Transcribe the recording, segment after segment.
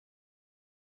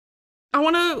I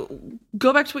want to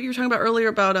go back to what you were talking about earlier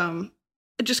about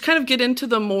just kind of get into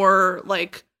the more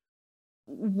like,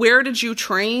 where did you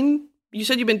train? You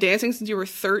said you've been dancing since you were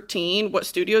 13. What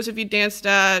studios have you danced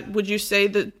at? Would you say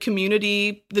the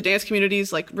dance community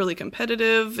is like really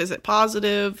competitive? Is it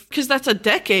positive? Because that's a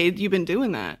decade you've been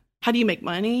doing that. How do you make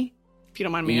money? If you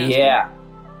don't mind me asking. Yeah,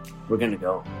 we're gonna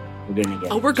go. We're gonna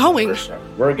get. Oh, we're going. For sure.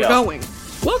 We're going.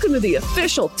 Welcome to the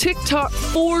official TikTok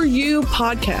For You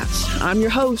podcast. I'm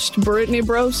your host, Brittany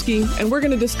Broski, and we're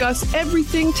going to discuss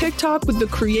everything TikTok with the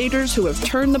creators who have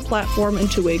turned the platform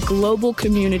into a global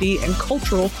community and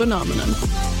cultural phenomenon.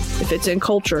 If it's in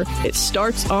culture, it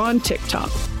starts on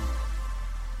TikTok.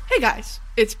 Hey guys,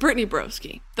 it's Brittany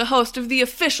Broski, the host of the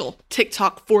official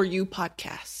TikTok For You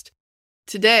podcast.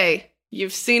 Today,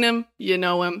 you've seen him, you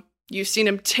know him. You've seen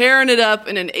him tearing it up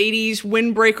in an 80s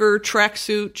windbreaker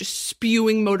tracksuit, just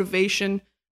spewing motivation.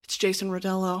 It's Jason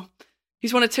Rodelo.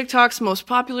 He's one of TikTok's most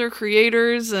popular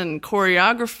creators and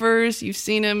choreographers. You've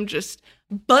seen him just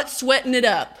butt sweating it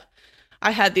up.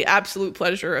 I had the absolute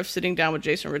pleasure of sitting down with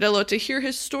Jason Rodelo to hear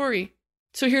his story.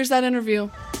 So here's that interview.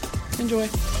 Enjoy.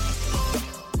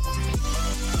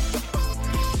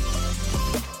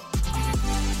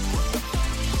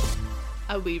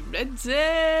 Are we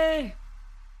ready?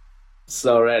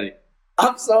 So ready.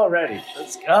 I'm so ready.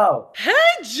 Let's go. Hey,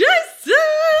 Jason!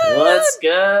 What's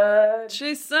good?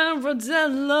 Jason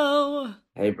Rodelo.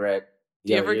 Hey, Brett.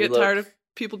 Do you ever get tired of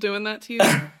people doing that to you?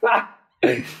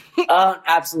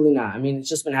 Absolutely not. I mean, it's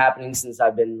just been happening since I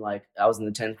was in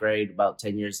the 10th grade about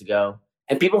 10 years ago.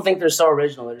 And people think they're so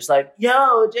original. They're just like,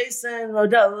 yo, Jason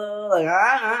Rodelo. Like,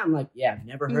 I'm like, yeah, I've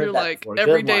never heard that before.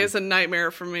 Every day is a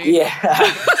nightmare for me. Yeah.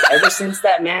 Ever since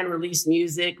that man released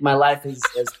music, my life has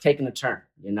taken a turn,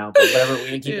 you know, but whatever, we're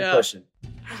going to keep it pushing.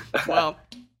 Wow.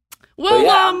 Well,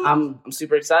 yeah, I'm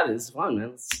super excited. This is fun,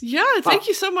 man. Thank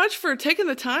you so much for taking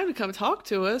the time to come talk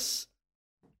to us.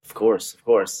 Of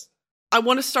course. I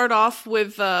want to start off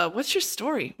with, what's your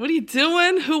story? What are you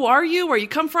doing? Who are you? Where you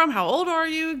come from? How old are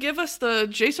you? Give us the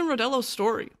Jason Rodelo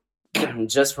story.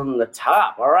 Just from the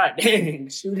top. All right.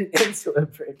 Shoot it into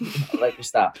it, Brittany. I like your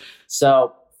style.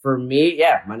 So for me,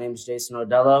 my name is Jason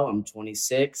Rodelo. I'm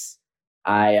 26.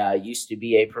 I used to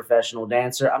be a professional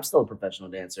dancer. I'm still a professional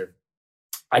dancer.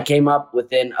 I came up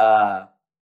within, I'm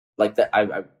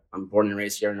born and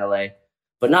raised here in LA.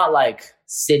 But not like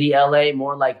city LA,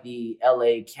 more like the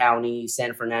LA County,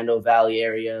 San Fernando Valley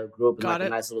area. Grew up in a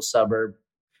nice little suburb.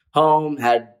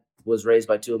 Was raised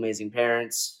by two amazing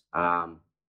parents. A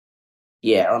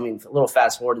little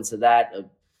fast forward into that.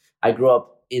 I grew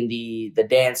up in the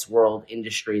dance world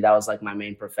industry. That was like my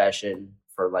main profession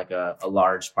for like a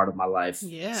large part of my life.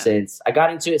 Yeah. Since I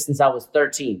got into it since I was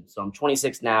 13. So I'm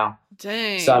 26 now.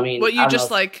 Dang. So I mean, but you just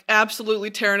like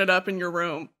absolutely tearing it up in your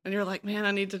room, and you're like, man,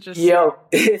 I need to just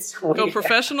go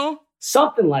professional.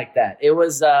 Something like that. It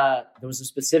was there was a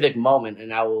specific moment,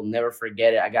 and I will never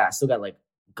forget it. I still got like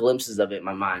glimpses of it in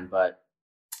my mind, but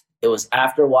it was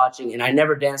after watching, and I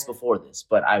never danced before this,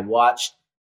 but I watched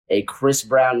a Chris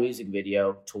Brown music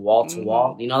video, To Wall to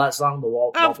Wall. You know that song, The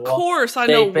Wall to Wall? Of course, I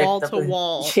know Wall to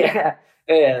Wall. Yeah.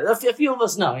 A few of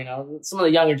us know. You know, some of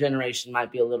the younger generation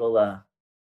might be a little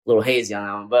hazy on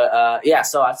that one. But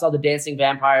so I saw the Dancing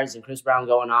Vampires and Chris Brown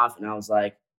going off, and I was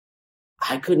like,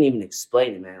 I couldn't even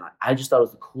explain it, man. Like, I just thought it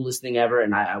was the coolest thing ever,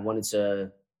 and I wanted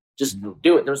to just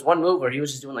do it. There was one move where he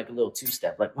was just doing like a little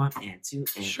two-step, like 1 and 2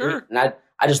 and 3. And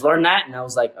I just learned that, and I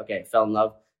was like, okay, fell in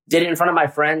love. Did it in front of my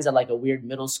friends at like a weird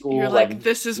middle school. You're like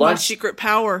this is my secret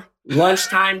power.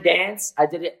 Lunchtime dance. I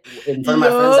did it in front of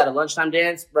my friends at a lunchtime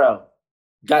dance. Bro,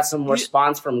 got some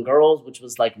response from girls, which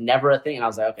was like never a thing. And I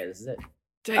was like, okay, this is it.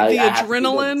 The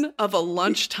adrenaline of a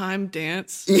lunchtime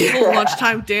dance. Yeah. A little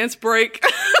lunchtime dance break.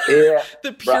 Yeah.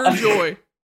 The pure joy.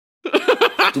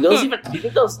 Do you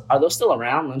think are those still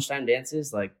around, lunchtime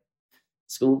dances? Like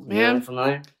school? Man.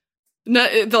 Familiar?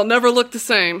 No, they'll never look the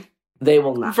same. They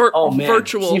will not.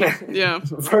 Virtual. Yeah.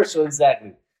 Virtual,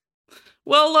 exactly.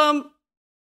 Well,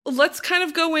 let's kind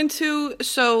of go into,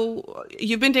 so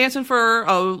you've been dancing for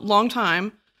a long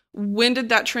time. When did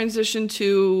that transition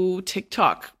to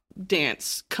TikTok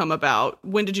dance come about?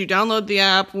 When did you download the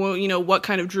app? Well, what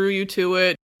kind of drew you to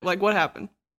it? Like, what happened?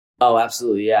 Oh,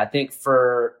 absolutely. Yeah. I think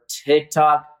for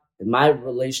TikTok, my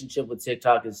relationship with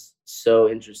TikTok is so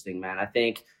interesting, man. I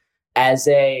think as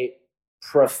a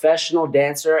professional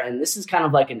dancer, and this is kind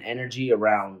of like an energy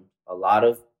around a lot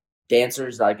of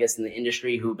dancers, I guess, in the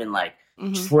industry who've been like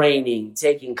training,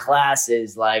 taking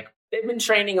classes, like they've been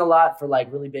training a lot for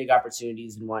like really big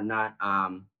opportunities and whatnot.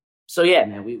 So yeah,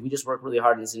 man, we just work really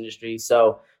hard in this industry.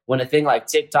 So when a thing like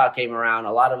TikTok came around,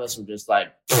 a lot of us were just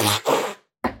like,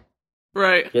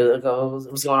 Right.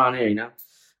 What's going on here, you know?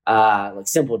 Like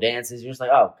simple dances. You're just like,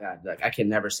 oh God, like I can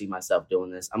never see myself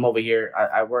doing this. I'm over here.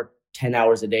 I work 10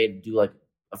 hours a day to do like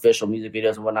official music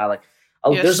videos and whatnot. Like,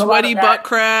 oh, Yeah, there's a lot of sweaty that. butt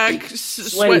crack,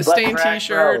 sweat stained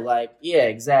t-shirt. Bro. Like, yeah,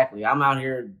 exactly. I'm out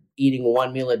here eating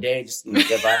one meal a day just to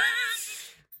get by.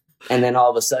 And then all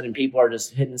of a sudden, people are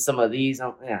just hitting some of these.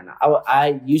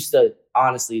 I used to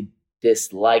honestly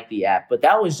dislike the app, but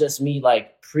that was just me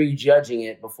like prejudging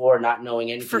it before not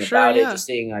knowing anything about it, just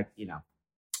seeing like, you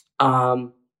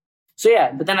know. So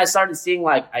yeah, but then I started seeing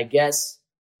like, I guess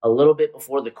a little bit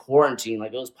before the quarantine,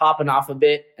 like it was popping off a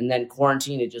bit, and then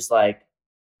quarantine, it just like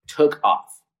took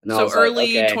off. And so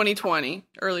early 2020,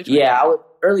 early 2020. Yeah,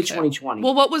 early 2020.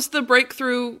 Well, what was the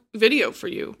breakthrough video for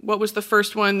you? What was the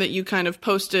first one that you kind of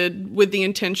posted with the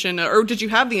intention, or did you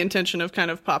have the intention of kind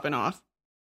of popping off?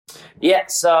 Yeah,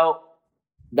 so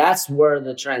that's where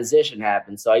the transition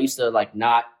happened. So I used to like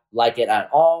not like it at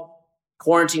all.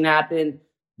 Quarantine happened.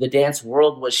 The dance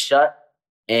world was shut,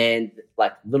 and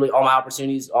like literally all my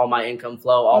opportunities, all my income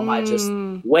flow, all my just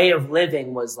way of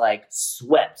living was like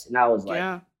swept. And I was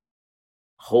like,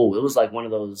 it was like one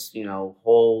of those, you know,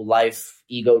 whole life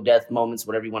ego death moments,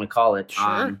 whatever you want to call it.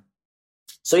 Sure.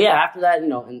 So yeah, after that, you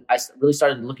know, and I really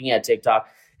started looking at TikTok.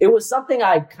 It was something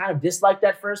I kind of disliked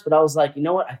at first, but I was like, you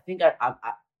know what? I think I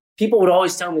people would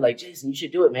always tell me like, Jason, you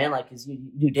should do it, man. Like, cause you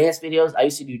do dance videos. I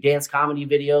used to do dance comedy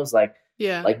videos, like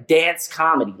dance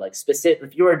comedy, like specific.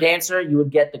 If you were a dancer, you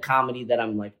would get the comedy that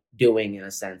I'm like doing in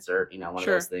a sense, or, you know, one of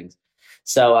those things.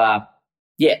 So,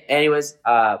 yeah, anyways,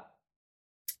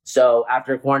 so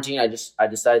after quarantine, I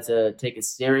decided to take it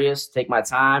serious, take my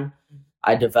time.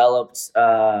 I developed,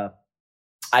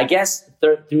 I guess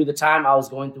through the time I was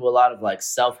going through a lot of like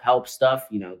self-help stuff,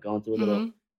 you know, going through a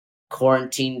little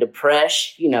quarantine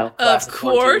depression, you know. Of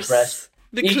course.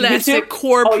 The classic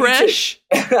core press.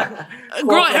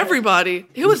 Girl, everybody.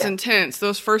 It was intense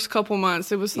those first couple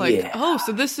months. It was like,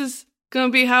 so this is going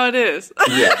to be how it is.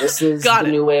 Yeah, this is the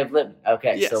new way of living.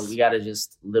 Okay, so we got to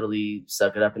just literally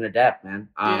suck it up and adapt, man.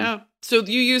 So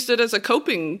you used it as a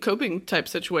coping type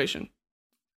situation.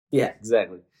 Yeah,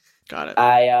 exactly. Got it.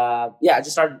 I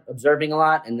just started observing a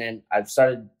lot, and then I've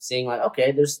started seeing like,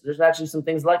 okay, there's actually some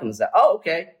things like this.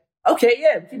 Okay,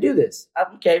 yeah, we can do this.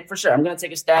 Okay, for sure. I'm going to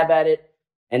take a stab at it,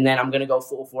 and then I'm going to go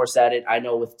full force at it. I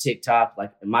know with TikTok,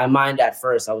 like in my mind at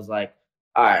first, I was like,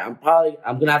 all right, I'm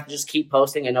going to have to just keep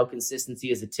posting. I know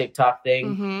consistency is a TikTok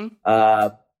thing.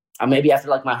 Maybe after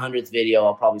like my 100th video,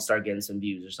 I'll probably start getting some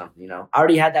views or something, you know. I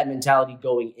already had that mentality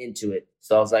going into it.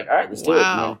 So I was like, all right, let's do it. You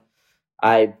know?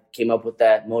 I came up with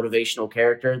that motivational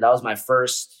character. That was my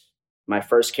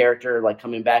first character, like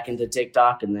coming back into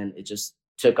TikTok, and then it just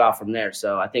took off from there.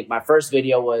 So I think my first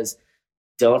video was,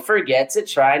 don't forget to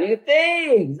try new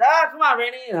things. Come on,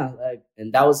 Randy. You know, like,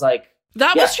 and that was like...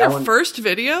 That was your first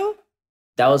video?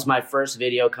 That was my first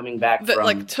video coming back that, from...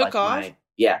 like, took off?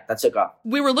 That took off.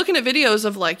 We were looking at videos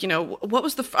of, like, you know, what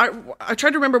was I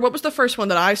tried to remember, what was the first one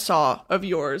that I saw of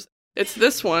yours? It's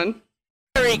this one.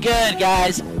 Very good,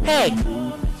 guys. Hey,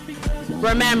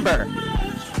 remember,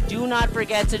 do not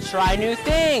forget to try new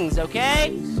things,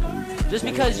 okay? Just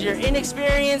because you're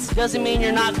inexperienced doesn't mean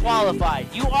you're not qualified.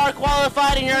 You are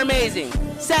qualified and you're amazing.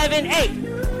 7, 8.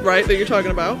 Right, that you're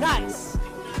talking about? Nice.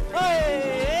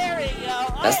 Hey, there we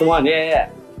go. That's the one,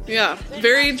 yeah. Yeah,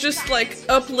 very just like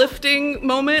uplifting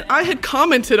moment. I had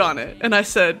commented on it and I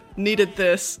said, needed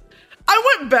this.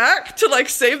 I went back to like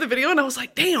save the video and I was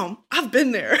like, damn, I've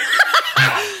been there.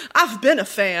 I've been a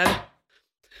fan.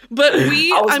 But I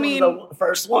mean, one of the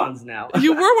first ones now.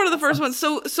 You were one of the first ones.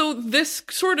 So this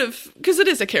sort of, because it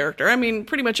is a character. I mean,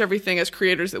 pretty much everything as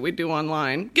creators that we do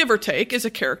online, give or take, is a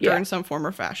character in some form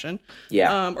or fashion.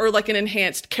 Yeah. Or like an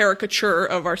enhanced caricature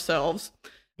of ourselves.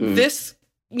 This,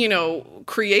 you know,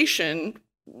 creation,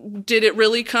 did it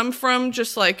really come from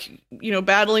just like, you know,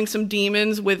 battling some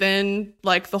demons within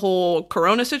like the whole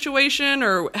Corona situation?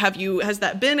 Or has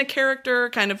that been a character?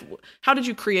 Kind of, how did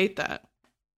you create that?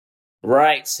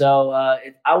 Right. So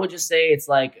I would just say it's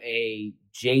like a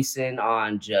Jason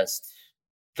on just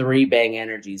 3 bang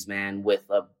energies, man, with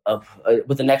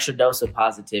with an extra dose of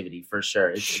positivity for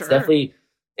sure. It's definitely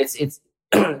it's it's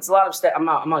a lot of stuff.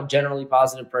 I'm a generally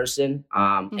positive person.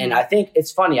 And I think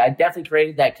it's funny. I definitely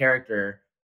created that character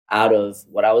out of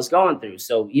what I was going through.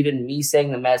 So even me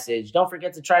saying the message, don't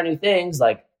forget to try new things,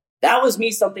 like that was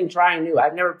me trying new.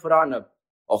 I've never put on a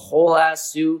whole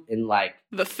ass suit and like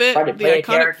the fit, try to play a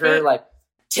character fit. Like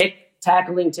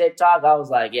tackling TikTok. I was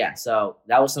like, yeah. So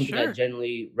that was something that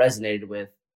genuinely resonated with.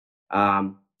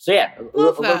 So yeah, a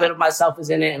little bit of myself is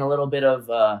in it, and a little bit of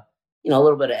a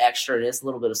little bit of extraness, a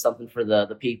little bit of something for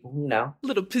the people, A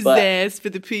little pizzazz for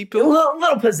the people. A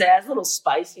little pizzazz, a little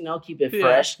spice, keep it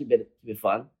fresh, keep it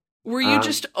fun. Were you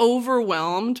just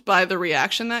overwhelmed by the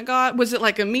reaction that got? Was it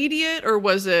like immediate, or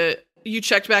was it you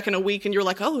checked back in a week and you're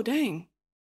like, oh, dang?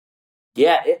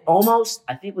 Yeah, it almost,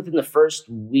 I think within the first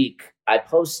week, I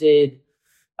posted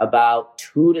about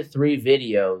 2 to 3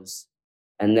 videos.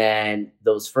 And then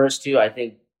those first 2, I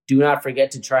think, do not forget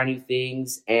to try new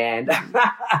things. And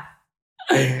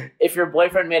if your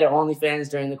boyfriend made an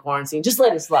OnlyFans during the quarantine, just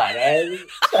let it slide.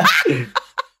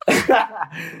 That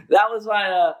was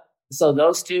my, so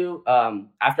those 2,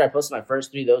 after I posted my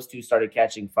first 3, those 2 started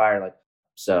catching fire.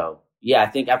 So yeah, I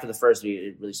think after the first week,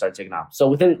 it really started taking off. So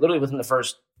within the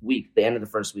first week, the end of the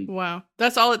first week. Wow.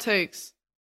 That's all it takes.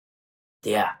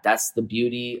 Yeah. That's the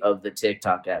beauty of the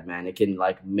TikTok app, man. It can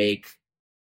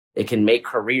make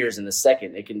careers in a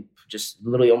second. It can just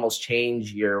literally almost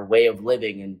change your way of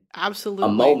living in absolutely a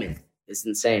moment. It's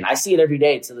insane. I see it every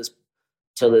day till this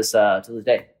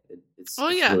day. It's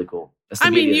really cool.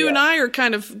 You and I are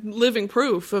kind of living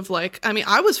proof of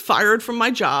I was fired from my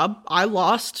job. I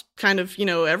lost kind of,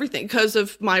 everything because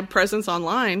of my presence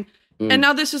online. And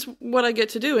now this is what I get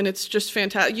to do. And it's just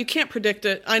fantastic. You can't predict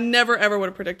it. I never, ever would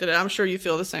have predicted it. I'm sure you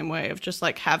feel the same way of just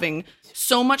having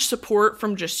so much support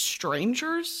from just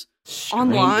strangers.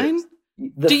 Online.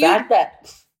 The fact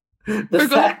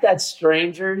that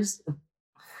strangers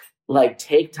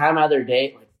take time out of their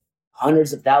day,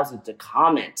 hundreds of thousands to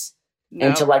comment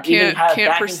and to even have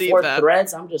back and forth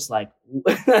threads. I'm just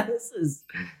it's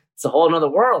a whole nother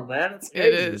world, man. It's crazy.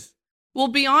 It is. Well,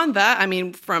 beyond that,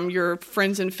 from your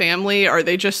friends and family, are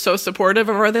they just so supportive,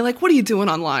 or are they like, what are you doing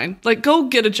online? Go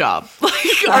get a job.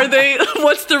 Are they,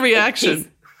 what's the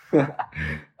reaction?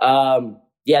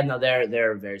 Yeah, no,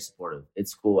 they're very supportive.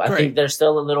 It's cool. I Great. think they're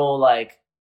still a little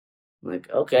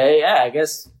okay, yeah, I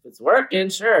guess it's working,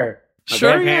 sure. My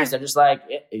grandparents are just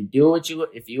do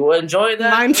if you enjoy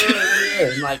that. Mine too.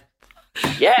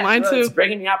 Yeah, mine too. It's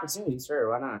bringing me opportunities,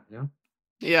 sure, why not?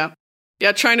 Yeah.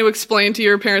 Yeah, trying to explain to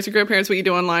your parents or grandparents what you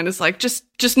do online is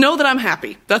just know that I'm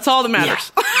happy. That's all that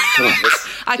matters. Yeah.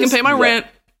 I can pay my rent,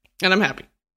 and I'm happy.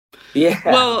 Yeah,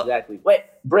 well, exactly. Wait,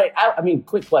 Bray,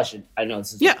 quick question. I know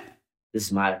this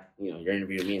is my, you're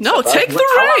interviewing me. And no, stuff. Take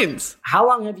the reins. How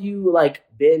long have you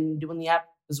been doing the app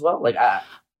as well?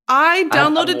 I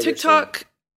downloaded TikTok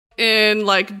in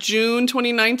June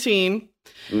 2019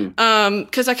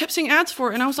 because I kept seeing ads for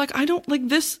it, and I was like, I don't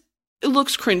this. It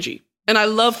looks cringy. And I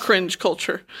love cringe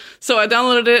culture. So I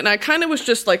downloaded it, and I kind of was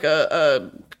just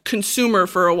a consumer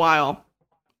for a while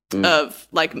of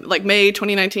May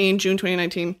 2019, June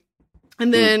 2019.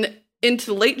 And then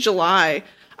into late July,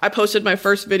 I posted my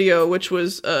first video, which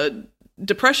was a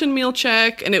depression meal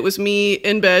check. And it was me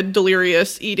in bed,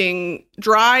 delirious, eating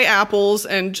dry apples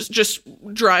and just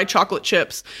dry chocolate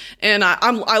chips. And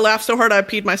I laughed so hard I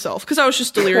peed myself because I was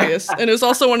just delirious. And it was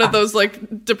also one of those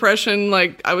depression,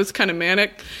 I was kind of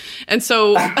manic. And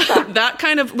so that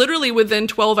kind of literally within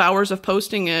 12 hours of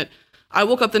posting it, I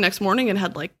woke up the next morning and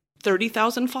had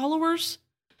 30,000 followers.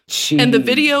 Jeez. And the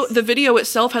video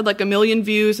itself had 1 million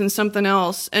views and something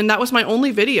else. And that was my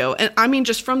only video. And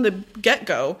just from the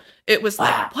get-go, it was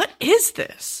wow. What is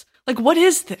this? What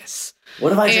is this?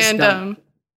 What have I just done?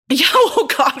 Yeah, oh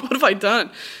God, what have I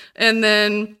done? And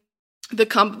then the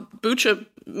kombucha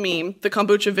meme, the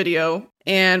kombucha video.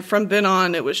 And from then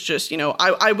on, it was just,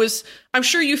 I'm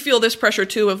sure you feel this pressure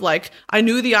too of I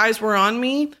knew the eyes were on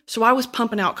me. So I was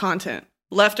pumping out content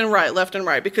left and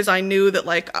right, because I knew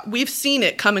that we've seen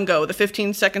it come and go, the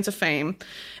 15 seconds of fame.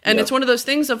 And It's one of those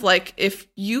things of if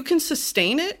you can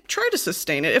sustain it, try to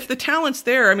sustain it. If the talent's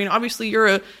there, obviously you're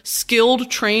a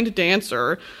skilled, trained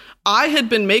dancer. I had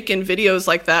been making videos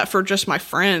like that for just my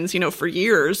friends, for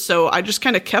years. So I just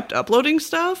kind of kept uploading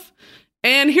stuff.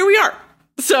 And here we are.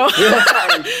 So,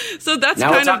 so that's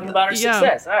now kind we're talking about our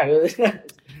success. All right.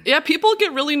 Yeah, people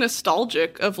get really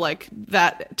nostalgic of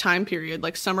that time period,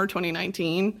 summer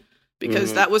 2019,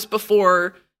 because that was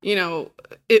before,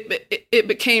 it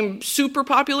became super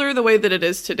popular the way that it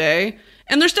is today.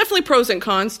 And there's definitely pros and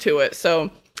cons to it. So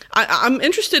I'm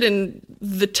interested in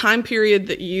the time period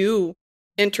that you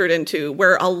entered into,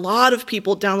 where a lot of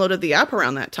people downloaded the app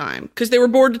around that time because they were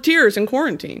bored to tears in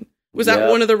quarantine. Was that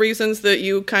one of the reasons that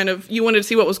you wanted to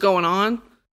see what was going on?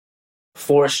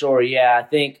 For sure, yeah. I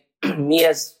think me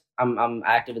as I'm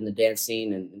active in the dance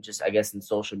scene and just, I guess, in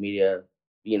social media,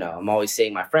 I'm always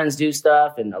seeing my friends do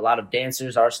stuff, and a lot of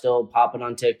dancers are still popping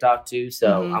on TikTok too.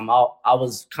 So I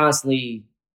was constantly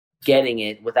getting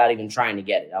it without even trying to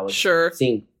get it. I was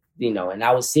seeing, and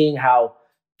I was seeing how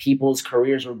people's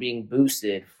careers were being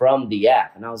boosted from the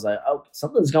app. And I was like, oh,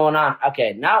 something's going on.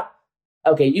 Okay, now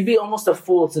okay, you'd be almost a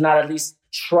fool to not at least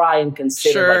try and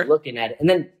consider like looking at it. And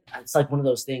then it's like one of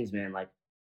those things, man, like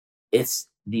it's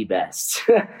the best.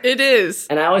 It is.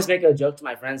 And I always make a joke to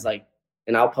my friends, like,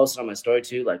 and I'll post it on my story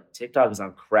too, like TikTok is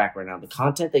on crack right now. The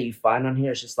content that you find on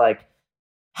here is just like,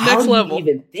 how next do level. you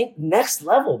even think next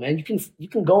level, man? You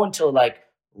can go into like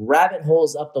rabbit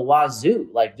holes up the wazoo,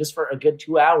 like just for a good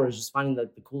 2 hours, just finding the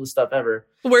coolest stuff ever.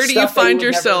 Where do you find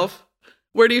yourself?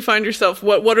 Where do you find yourself?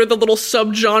 What are the little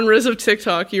subgenres of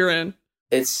TikTok you're in?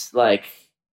 It's like,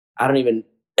 I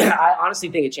honestly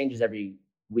think it changes every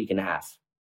week and a half.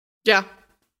 Yeah,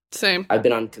 same. I've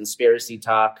been on conspiracy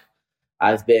talk.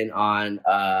 I've been on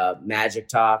magic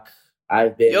talk.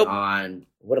 I've been on,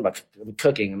 what about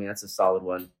cooking? I mean, that's a solid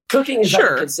one. Cooking is like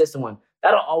a consistent one.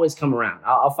 That'll always come around.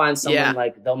 I'll find someone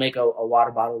like they'll make a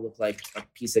water bottle look like a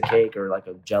piece of cake or like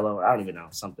a Jello. Or I don't even know,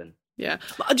 something. Yeah.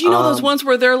 Do you know those ones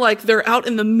where they're out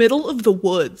in the middle of the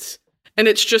woods and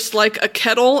it's just like a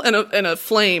kettle and a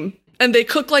flame and they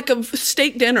cook like a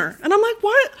steak dinner? And I'm like,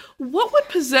 what would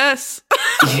possess?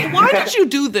 Why did you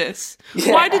do this?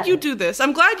 Yeah. Why did you do this?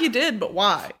 I'm glad you did, but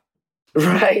why?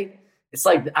 Right. It's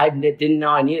like, I didn't know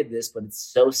I needed this, but it's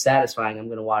so satisfying. I'm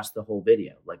going to watch the whole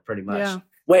video, like pretty much. Yeah.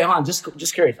 Wait, hold on.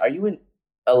 Just curious. Are you in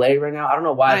LA right now? I don't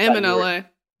know why. I am in LA.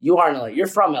 You are in LA. You're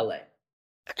from LA.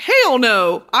 Hell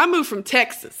no. I moved from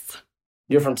Texas.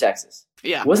 You're from Texas.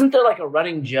 Yeah. Wasn't there like a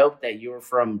running joke that you were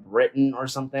from Britain or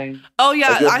something? Oh, yeah.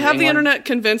 Like I have the internet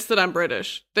convinced that I'm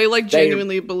British. They like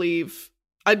genuinely believe.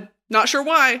 I'm not sure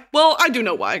why. Well, I do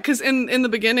know why. Because in the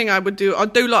beginning, I'd do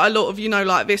like a lot of,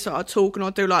 like this sort of talk, and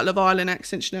I'd do like Love Island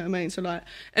accents, you know what I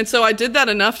mean? So I did that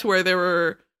enough to where they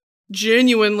were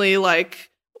genuinely like,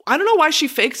 I don't know why she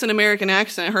fakes an American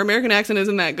accent. Her American accent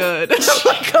isn't that good. I'm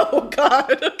like, oh,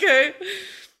 God. Okay.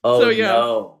 Oh, so, yeah.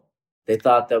 No. They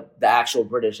thought the actual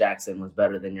British accent was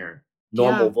better than your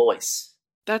normal voice.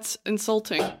 That's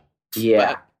insulting.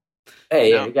 Yeah. But,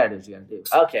 hey, you gotta do what you gotta do.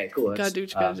 Okay, cool. Gotta do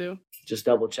what you gotta do. Just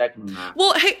double checking on that.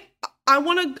 Well, hey, I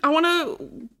wanna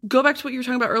go back to what you were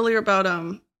talking about earlier about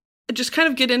just kind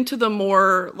of get into the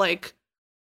more like,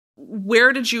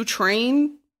 where did you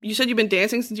train? You said you've been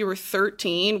dancing since you were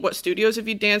 13. What studios have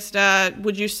you danced at?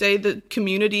 Would you say the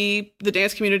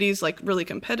dance community is like really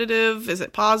competitive? Is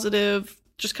it positive?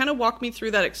 Just kind of walk me through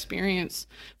that experience.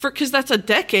 Because that's a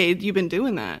decade you've been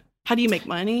doing that. How do you make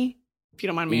money? If you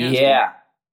don't mind me asking. Yeah.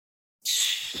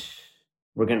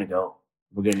 We're going to go.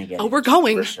 We're going to get it. Oh, we're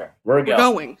going. For sure. We're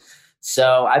going.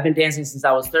 So I've been dancing since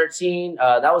I was 13.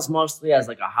 That was mostly as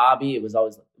like a hobby. It was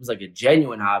like a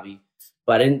genuine hobby.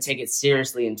 But I didn't take it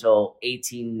seriously until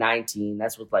 18, 19.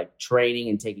 That's with like training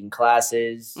and taking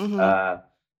classes. Mm-hmm.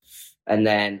 And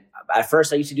then at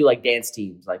first I used to do like dance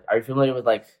teams. Like, are you familiar with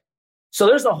like, so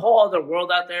there's a whole other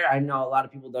world out there. I know a lot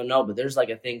of people don't know, but there's like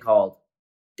a thing called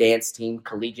dance team,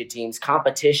 collegiate teams,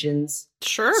 competitions.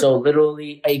 Sure. So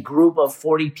literally a group of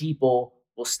 40 people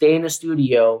will stay in a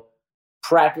studio,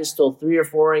 practice till 3 or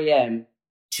 4 a.m.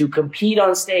 to compete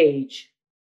on stage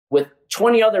with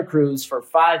 20 other crews for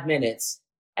 5 minutes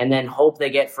and then hope they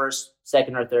get first,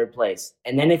 second, or third place.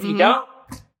 And then if you don't,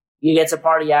 you get to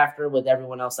party after with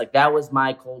everyone else. Like that was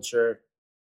my culture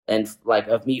and like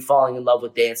of me falling in love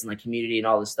with dance and like community and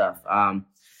all this stuff.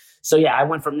 So yeah, I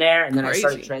went from there and then I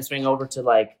started transferring over to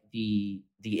like the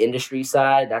industry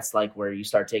side. That's like where you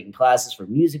start taking classes for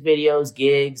music videos,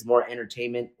 gigs, more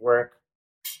entertainment work.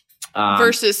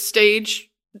 Versus stage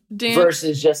dance?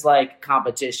 Versus just like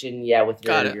competition, with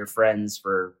your friends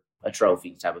for a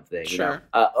trophy type of thing. Sure.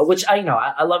 You know? Which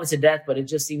I love it to death, but it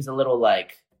just seems a little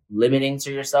like limiting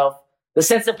to yourself. The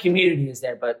sense of community is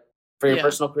there, but for your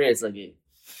personal career, it's like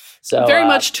so very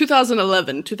much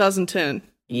 2011, 2010.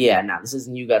 Yeah, no, this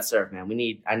isn't You Got Served, man.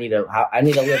 I need to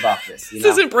live off this. You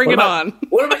This isn't Bring It On.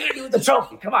 What am I gonna do with the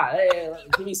trophy? Come on, hey,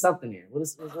 give me something here. What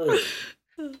is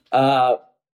it?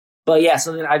 But yeah,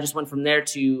 so then I just went from there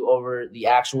to over the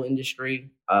actual industry,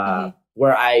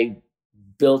 where I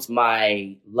built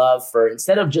my love for,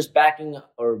 instead of just backing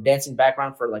or dancing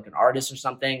background for like an artist or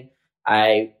something,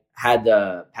 I had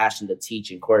the passion to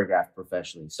teach and choreograph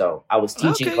professionally. So I was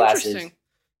teaching classes,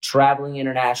 traveling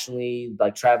internationally,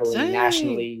 like traveling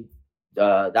nationally.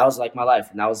 That was like my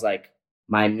life. And that was like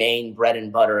my main bread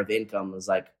and butter of income, was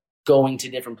like going to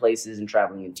different places and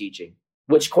traveling and teaching,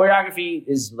 which choreography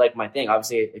is like my thing.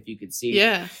 Obviously, if you could see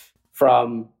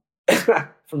from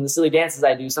the silly dances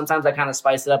I do, sometimes I kind of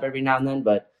spice it up every now and then,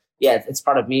 but yeah, it's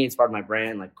part of me. It's part of my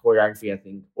brand. Like choreography, I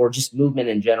think, or just movement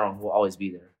in general will always be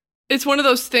there. It's one of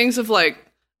those things of like,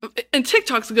 and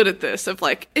TikTok's good at this, of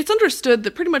like, it's understood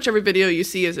that pretty much every video you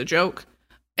see is a joke.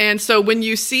 And so when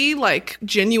you see like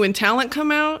genuine talent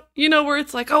come out, you know, where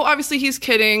it's like, oh, obviously he's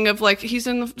kidding, of like he's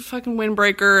in the fucking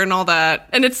windbreaker and all that.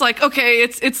 And it's like, okay,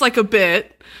 it's like a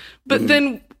bit. But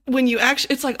then when you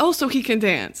actually, it's like, oh, so he can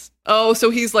dance. Oh, so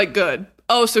he's like good.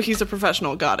 Oh, so he's a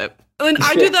professional. Got it. And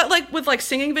I do that like with like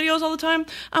singing videos all the time.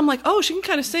 I'm like, oh, she can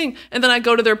kind of sing. And then I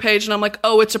go to their page and I'm like,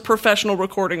 oh, it's a professional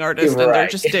recording artist. And they're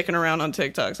just dicking around on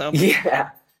TikTok. So yeah,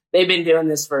 they've been doing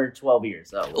this for 12 years.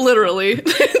 So literally,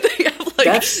 they have like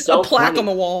that's so a plaque funny. on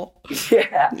the wall.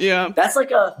 Yeah. That's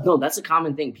like that's a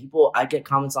common thing. I get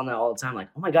comments on that all the time. Like,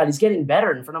 oh my God, he's getting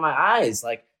better in front of my eyes.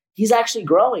 Like he's actually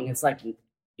growing. It's like,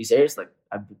 you serious? Like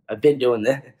I've been doing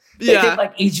this. They think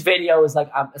like each video is like,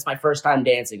 it's my first time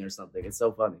dancing or something. It's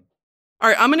so funny. All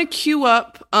right, I'm going to queue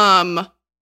up a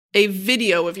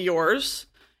video of yours,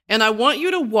 and I want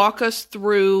you to walk us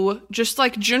through just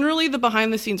like generally the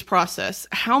behind the scenes process.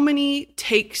 How many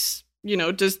takes, you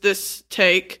know, does this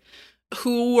take?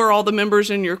 Who are all the members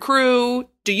in your crew?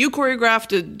 Do you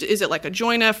choreograph? Is it like a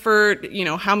joint effort? You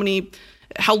know, how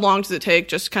long does it take?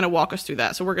 Just kind of walk us through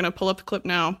that. So we're going to pull up the clip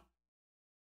now.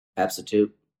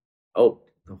 Absolute. Oh,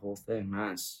 the whole thing.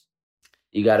 Nice.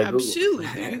 You got to Google.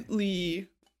 Absolutely.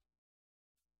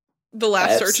 The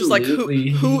last search is like,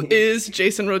 who is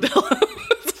Jason Rodelo?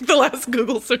 It's like the last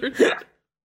Google search.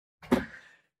 I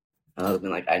was been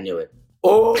like, I knew it.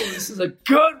 Oh, this is a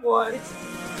good one.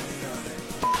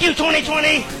 You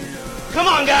 2020. Come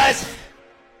on, guys.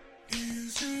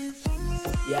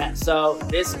 Yeah, so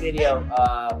this video,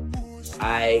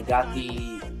 I got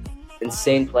the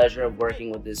insane pleasure of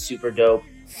working with this super dope,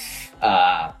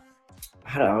 I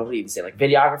don't know, what do you even say, like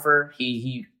videographer.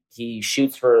 He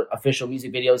shoots for official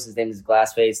music videos. His name is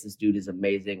Glassface. This dude is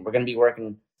amazing. We're going to be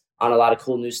working on a lot of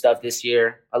cool new stuff this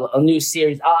year. A new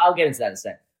series. I'll get into that in a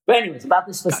second. But anyways, about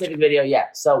this specific video,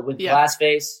 So with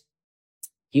Glassface,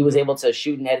 he was able to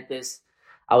shoot and edit this.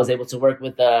 I was able to work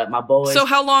with my boys. So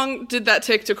how long did that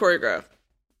take to choreograph?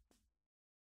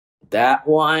 That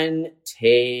one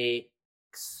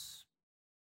takes...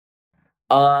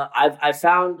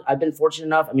 I've been fortunate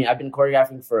enough. I mean, I've been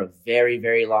choreographing for a very,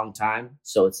 very long time,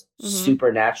 so it's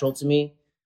super natural to me.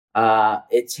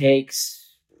 It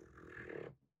takes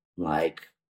like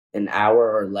an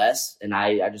hour or less, and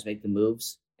I just make the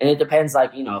moves. And it depends,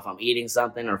 like, you know, if I'm eating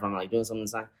something or if I'm like doing something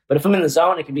inside. But if I'm in the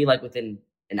zone, it can be like within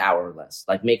an hour or less,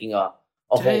 like making a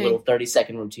whole little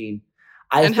 30-second routine.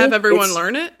 And have everyone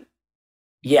learn it?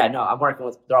 Yeah, no, I'm working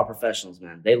with, they're all professionals,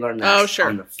 man. They learn that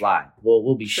on the fly.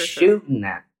 We'll be shooting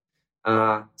that.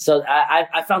 So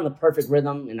I found the perfect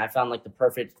rhythm, and I found like the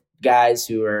perfect guys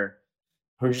who are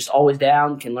just always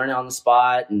down, can learn it on the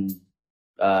spot. And,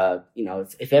 you know,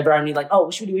 if ever I need like, oh,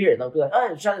 what should we do here? They'll be like,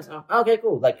 oh, try this. Okay,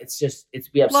 cool. Like,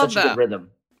 we have such a good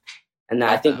rhythm. And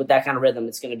I think with that kind of rhythm,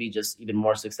 it's going to be just even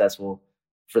more successful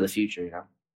for the future, you know?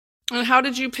 And how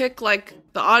did you pick, like,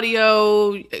 the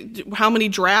audio? How many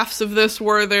drafts of this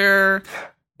were there?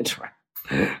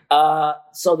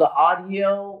 So the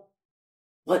audio,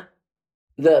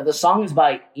 the song is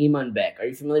by Eamon Beck. Are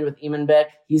you familiar with Eamon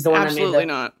Beck? He's the one that made Absolutely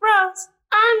not. Rose,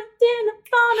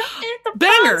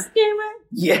 Banger.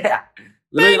 Yeah.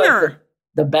 Banger. Like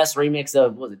the best remix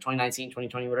of, what was it, 2019,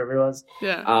 2020, whatever it was?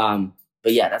 Yeah.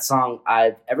 But yeah, that song,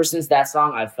 ever since that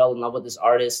song, I fell in love with this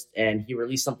artist, and he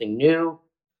released something new.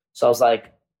 So I was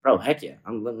like, bro, heck yeah,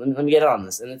 let me get on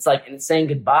this. And it's like, and it's saying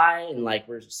goodbye, and like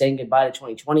we're saying goodbye to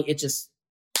 2020. It's just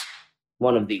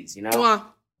one of these, you know?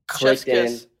 Clicked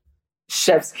in.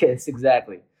 Chef's kiss,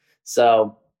 exactly.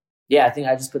 So yeah, I think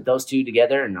I just put those two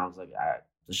together, and I was like, all right,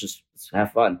 let's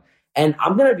have fun. And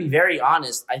I'm going to be very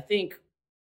honest. I think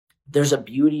there's a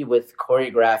beauty with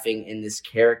choreographing in this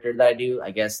character that I do,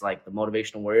 I guess, like the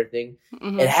motivational warrior thing.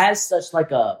 Mm-hmm. It has such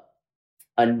like a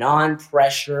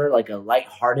non-pressure, like a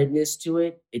lightheartedness to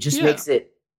it. It just makes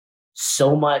it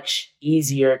so much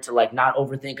easier to like not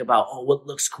overthink about, oh, what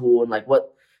looks cool and like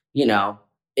what, you know,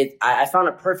 I found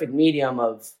a perfect medium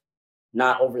of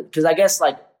not over, because I guess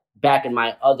like back in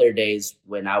my other days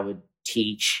when I would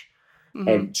teach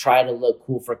and try to look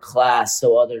cool for class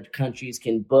so other countries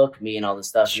can book me and all this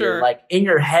stuff. Sure. You're like in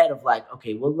your head of like,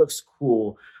 okay, what looks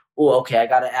cool? Oh, okay, I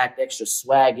got to act extra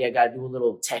swaggy. I got to do a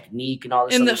little technique and all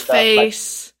this other stuff. In the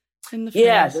face.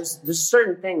 Yeah, there's a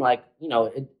certain thing, like, you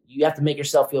know, you have to make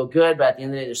yourself feel good, but at the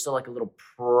end of the day, there's still like a little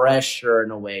pressure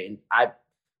in a way. And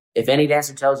if any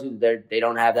dancer tells you they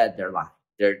don't have that, they're lying.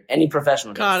 Any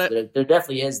professional dancer, there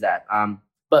definitely is that.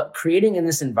 But creating in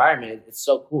this environment, it's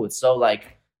so cool. It's so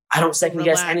like, I don't second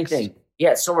guess anything.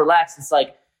 Yeah, it's so relaxed. It's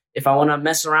like, if I want to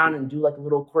mess around and do like a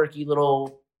little quirky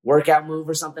little workout move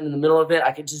or something in the middle of it,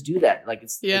 I could just do that. Like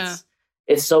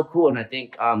it's so cool. And I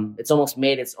think it's almost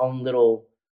made its own little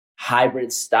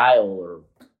hybrid style or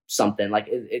something. Like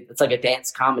it's like a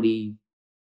dance comedy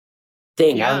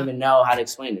thing. Yeah. I don't even know how to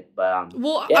explain it, but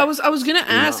well, yeah. I was gonna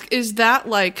ask, is that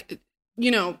like,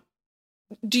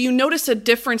 do you notice a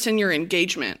difference in your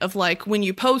engagement of like when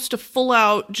you post a full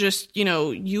out just,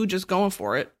 you just going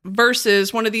for it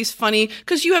versus one of these funny,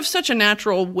 because you have such a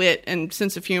natural wit and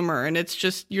sense of humor and it's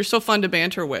just, you're so fun to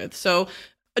banter with. So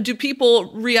do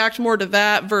people react more to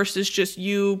that versus just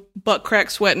you butt crack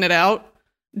sweating it out?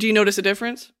 Do you notice a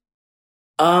difference?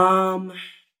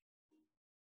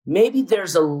 Maybe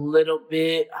there's a little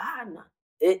bit,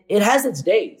 it has its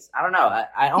days. I don't know.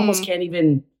 I almost can't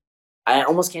even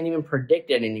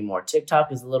predict it anymore.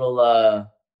 TikTok is a little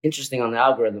interesting on the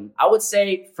algorithm. I would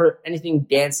say for anything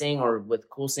dancing or with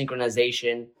cool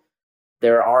synchronization,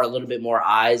 there are a little bit more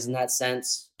eyes in that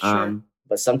sense. Sure.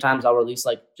 But sometimes I'll release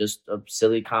like just a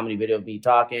silly comedy video of me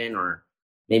talking or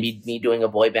maybe me doing a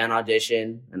boy band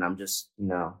audition and I'm just,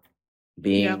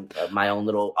 being my own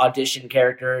little audition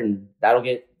character and that'll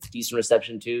get decent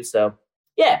reception too. So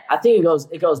yeah, I think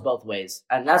it goes both ways.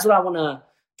 And that's what I want to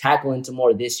tackle into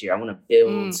more this year. I want to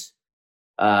build,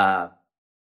 I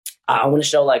want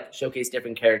to showcase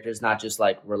different characters, not just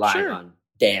like relying on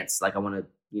dance. Like I want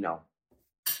to,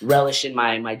 relish in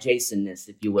my Jasonness,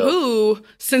 if you will. Ooh,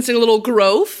 sensing a little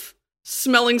growth,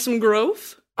 smelling some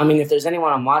growth. I mean, if there's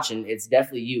anyone I'm watching, it's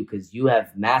definitely you because you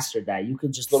have mastered that. You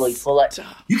could just literally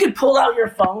pull out your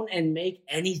phone and make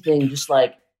anything just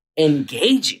like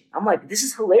engaging. I'm like, this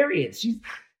is hilarious.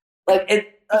 I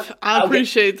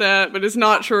appreciate that, but it's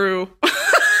not true.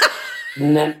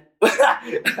 And then,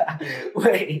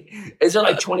 wait, is there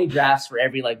like 20 drafts for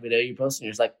every like video you post? And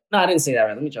you're just like, no, I didn't say that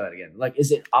right. Let me try that again. Like,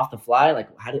 is it off the fly? Like,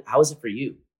 how is it for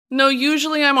you? No,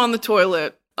 usually I'm on the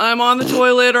toilet. I'm on the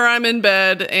toilet or I'm in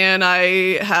bed and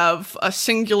I have a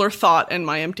singular thought in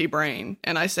my empty brain.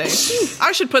 And I say,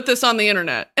 I should put this on the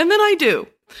internet. And then I do.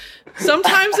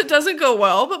 Sometimes it doesn't go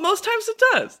well, but most times it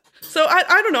does. So I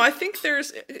don't know. I think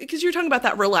there's, because you're talking about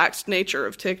that relaxed nature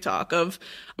of TikTok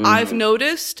I've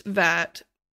noticed that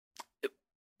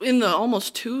in the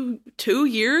almost two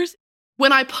years,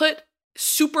 when I put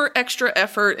super extra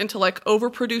effort into like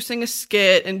overproducing a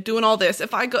skit and doing all this,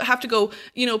 if I have to go,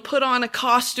 put on a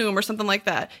costume or something like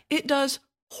that, it does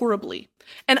horribly.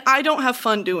 And I don't have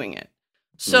fun doing it.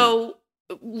 So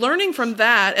learning from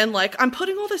that and like, I'm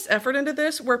putting all this effort into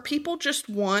this where people just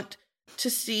want to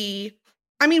see,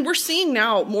 I mean, we're seeing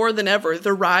now more than ever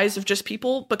the rise of just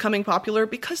people becoming popular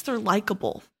because they're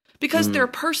likable, because they're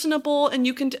personable, and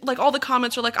you can, like, all the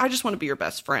comments are like, I just want to be your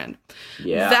best friend.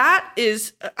 Yeah. That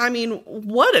is, I mean,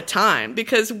 what a time,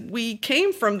 because we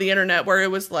came from the internet where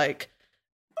it was like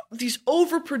these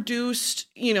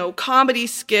overproduced, comedy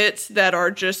skits that are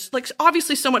just like,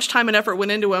 obviously so much time and effort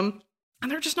went into them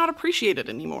and they're just not appreciated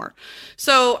anymore.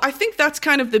 So I think that's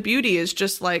kind of the beauty, is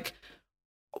just like,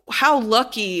 how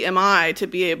lucky am I to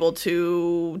be able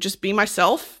to just be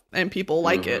myself and people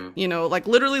like it, like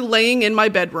literally laying in my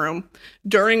bedroom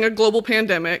during a global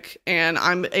pandemic and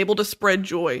I'm able to spread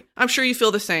joy. I'm sure you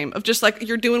feel the same, of just like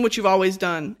you're doing what you've always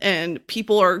done and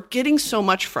people are getting so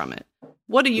much from it.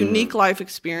 What a unique life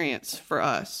experience for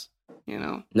us,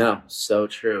 No, so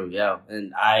true. Yeah.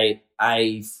 And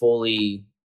I fully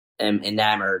am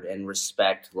enamored and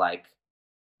respect like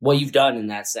what you've done in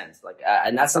that sense. Like,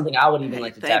 and that's something I would even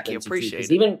like to tap into too.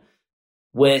 Because even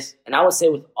and I would say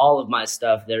with all of my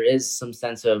stuff, there is some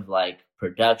sense of like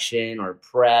production or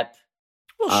prep.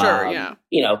 Well, sure, yeah.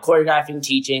 Choreographing,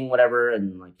 teaching, whatever.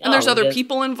 And like, and there's other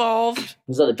people involved.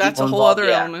 That's a whole other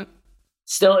element.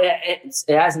 Still, it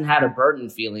hasn't had a burden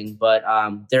feeling, but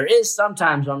there is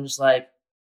sometimes where I'm just like,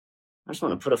 I just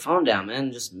want to put a phone down, man,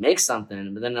 and just make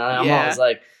something. But then I'm always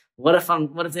like, what if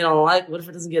they don't like? What if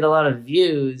it doesn't get a lot of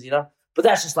views? But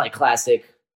that's just like classic,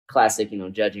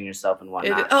 judging yourself and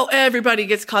whatnot. Everybody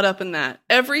gets caught up in that.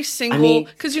 Every single,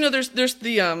 because there's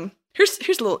the here's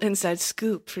a little inside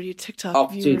scoop for you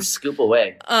TikTok viewers. Dude, scoop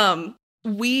away.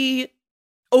 We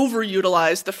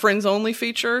overutilize the friends only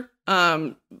feature.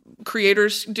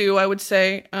 Creators do, I would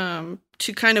say,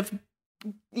 to kind of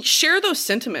share those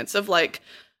sentiments of like,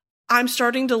 I'm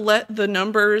starting to let the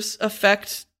numbers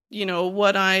affect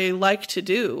what I like to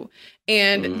do.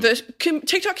 And the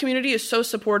TikTok community is so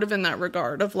supportive in that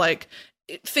regard of like,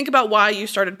 think about why you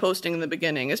started posting in the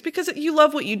beginning. It's because you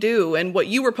love what you do and what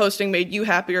you were posting made you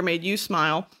happy or made you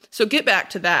smile. So get back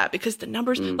to that, because the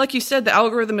numbers, like you said, the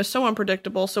algorithm is so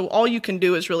unpredictable. So all you can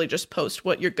do is really just post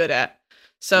what you're good at.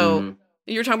 So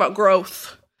you're talking about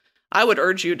growth. I would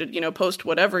urge you to, post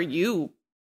whatever you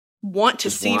want to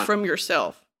see from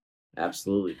yourself.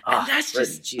 Absolutely. And that's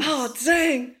just, Jesus.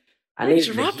 Dang. I need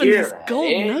dropping these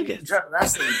gold nuggets.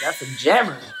 That's a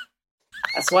jammer.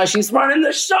 That's why she's running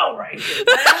the show right here,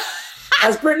 man.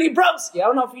 That's Brittany Broski. I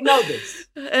don't know if you know this.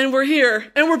 And we're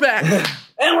here. And we're back.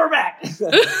 And we're back.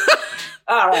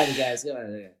 All right, guys.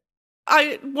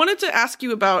 I wanted to ask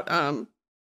you about,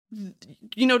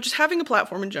 just having a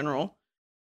platform in general.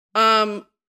 Are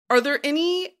there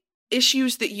any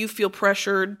issues that you feel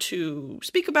pressured to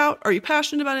speak about? Are you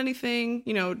passionate about anything?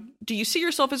 Do you see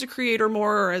yourself as a creator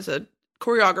more or as a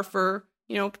choreographer?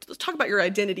 Let's talk about your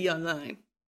identity online.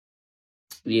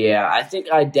 Yeah, I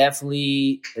think I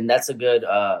definitely, and that's a good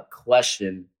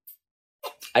question.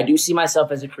 I do see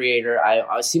myself as a creator.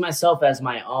 I see myself as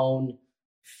my own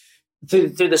through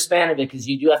the span of it, because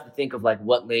you do have to think of like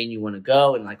what lane you want to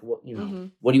go and like what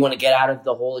what do you want to get out of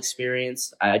the whole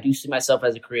experience. I do see myself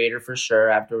as a creator for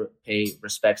sure. I have to pay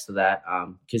respects to that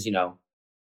because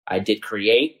I did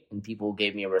create and people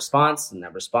gave me a response, and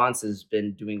that response has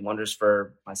been doing wonders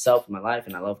for myself and my life,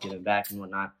 and I love giving back and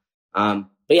whatnot.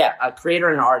 But yeah, a creator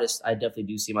and an artist, I definitely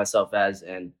do see myself as,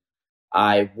 and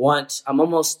I'm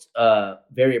almost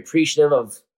very appreciative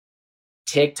of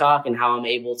TikTok and how I'm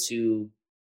able to,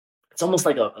 it's almost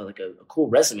like a cool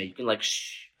resume. You can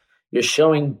you're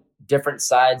showing different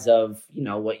sides of,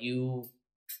 what you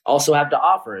also have to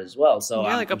offer as well. So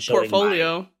yeah, I'm a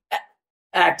portfolio.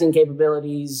 Acting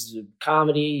capabilities,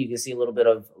 comedy, you can see a little bit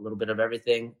of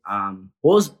everything.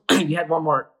 You had one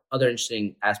more other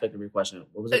interesting aspect of your question.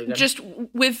 What was it again? Just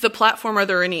with the platform, are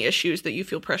there any issues that you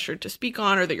feel pressured to speak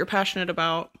on or that you're passionate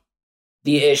about?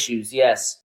 The issues,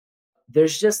 yes.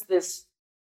 There's just this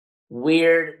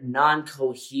weird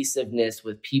non-cohesiveness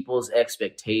with people's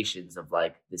expectations of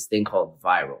like this thing called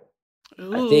viral.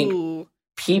 Ooh, I think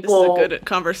people, this is a good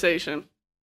conversation.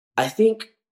 I think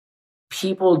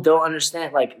people don't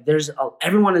understand, like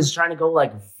everyone is trying to go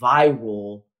like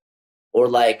viral or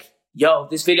like, yo,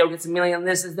 this video gets 1 million,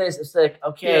 this is this. It's like,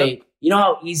 okay, yeah. You know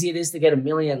how easy it is to get 1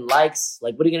 million likes?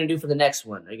 Like, what are you going to do for the next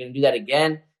one? Are you going to do that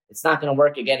again? It's not going to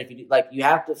work again. If you do, like, you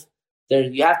have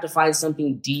to find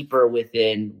something deeper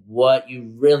within what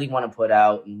you really want to put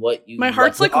out and what you. My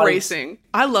heart's like racing.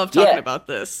 I love talking about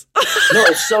this. No,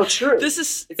 it's so true.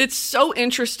 It's so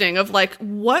interesting of like,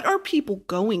 what are people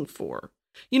going for?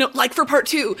 Like for part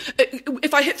 2,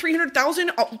 if I hit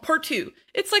 300,000, part 2.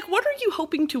 It's like, what are you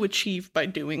hoping to achieve by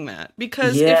doing that?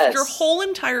 Because if your whole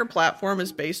entire platform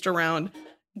is based around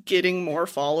getting more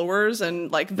followers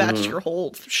and like that's your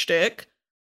whole shtick,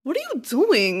 what are you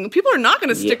doing? People are not going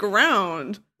to stick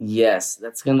around. Yes,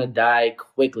 that's going to die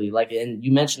quickly. Like, and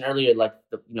you mentioned earlier, like,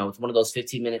 it's one of those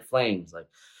 15-minute flames. Like,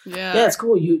 yeah, it's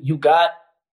cool. You got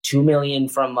 2 million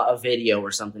from a video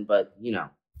or something, but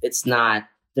it's not.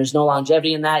 There's no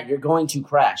longevity in that. You're going to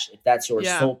crash if that's your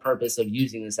sole purpose of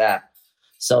using this app.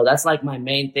 So that's like my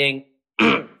main thing.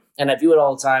 And I view it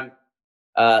all the time.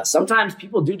 Sometimes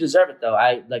people do deserve it though.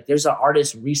 There's an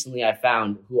artist recently I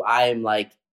found who I am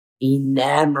like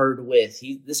enamored with.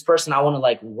 This person I want to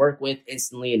like work with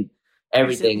instantly and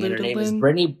everything. And her name is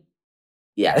Brittany.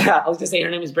 Yeah, I was gonna say her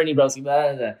name is Brittany Broski,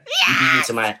 but you beat me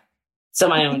to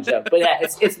my own joke. But yeah,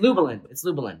 it's Lubelin. It's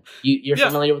Lubelin. You're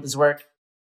familiar with his work?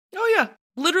 Oh yeah.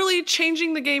 Literally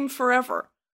changing the game forever.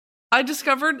 I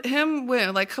discovered him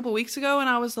a couple weeks ago, and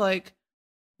I was like,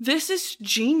 this is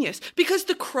genius. Because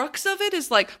the crux of it is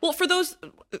like, well, for those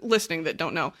listening that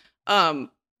don't know,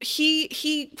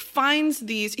 he finds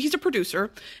these, he's a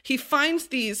producer, he finds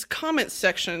these comment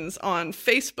sections on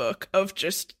Facebook of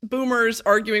just boomers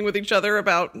arguing with each other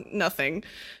about nothing.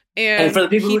 And for the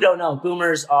people who don't know,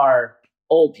 boomers are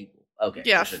old people. Okay.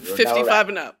 Yeah, sure. 55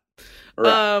 and up.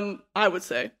 Right. I would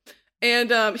say.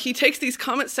 And he takes these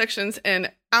comment sections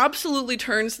and absolutely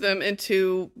turns them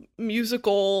into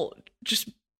musical, just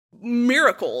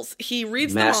miracles. He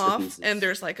reads them off, and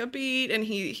there's like a beat, and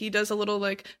he does a little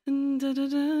like, and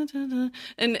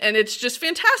it's just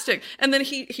fantastic. And then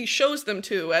he shows them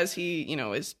too as he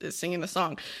is singing the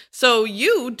song. So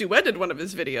you duetted one of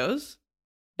his videos,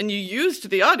 and you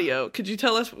used the audio. Could you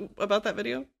tell us about that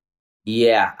video?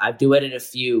 Yeah, I've duetted a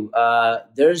few.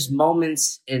 There's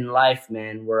moments in life,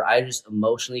 man, where I just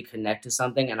emotionally connect to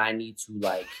something and I need to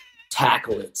like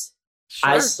tackle it. Sure.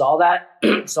 I saw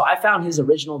that. So I found his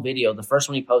original video, the first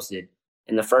one he posted,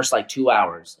 in the first like 2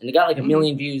 hours. And it got like 1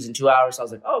 million views in 2 hours. So I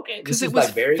was like, oh, okay, this is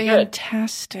like very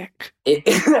fantastic. Good.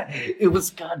 It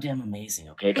was goddamn amazing,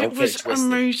 okay? Don't get it twisted.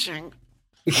 Amazing.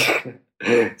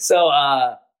 So,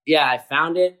 yeah, I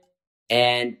found it.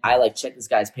 And I like checked this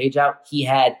guy's page out. He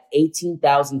had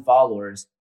 18,000 followers.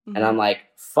 Mm-hmm. And I'm like,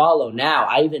 follow now.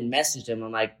 I even messaged him.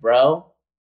 I'm like, bro,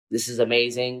 this is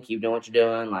amazing. Keep doing what you're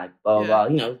doing. Like, blah, blah,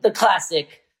 blah. The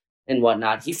classic and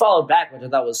whatnot. He followed back, which I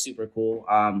thought was super cool.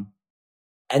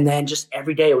 And then just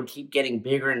every day it would keep getting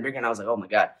bigger and bigger. And I was like, oh my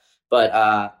God.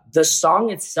 But the song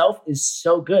itself is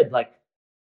so good. Like,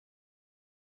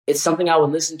 it's something I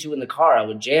would listen to in the car. I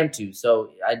would jam to.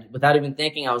 So without even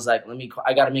thinking, I was like,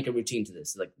 I got to make a routine to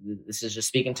this. Like, this is just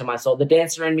speaking to my soul. The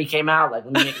dancer in me came out. Like,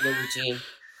 let me make a little routine.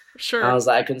 Sure. I was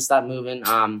like, I couldn't stop moving.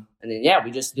 And then,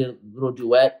 we just did a little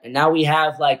duet. And now we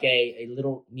have like a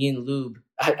little, me and Lube.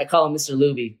 I call him Mr.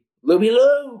 Luby. Luby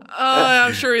Lube. Oh,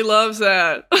 I'm sure he loves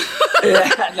that.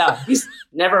 Yeah, no, he's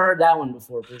never heard that one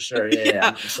before for sure.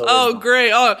 Yeah. Oh,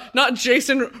 great. Oh, not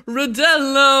Jason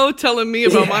Rodelo telling me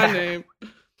about my name.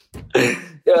 Yeah,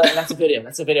 that's a video.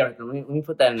 That's a video right there. Let me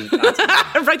put that in the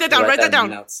content. Write that down. Write that down.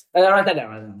 Write that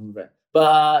down.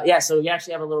 But so we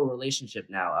actually have a little relationship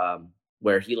now,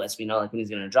 where he lets me know like when he's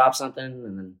gonna drop something,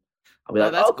 and then I'll be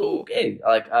like, that's "Oh, cool. Okay."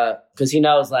 Like, because he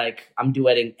knows like I'm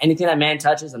duetting anything that man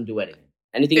touches. I'm duetting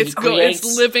anything he creates.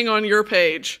 It's living on your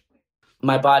page.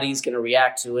 My body's gonna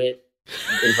react to it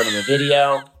in front of a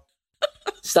video.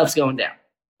 Stuff's going down,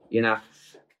 you know.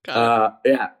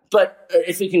 Yeah. But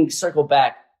if we can circle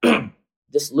back.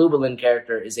 This Lubalin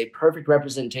character is a perfect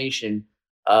representation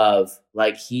of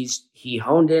like he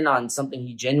honed in on something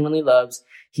he genuinely loves.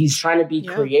 He's trying to be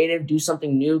creative, do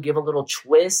something new, give a little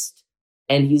twist,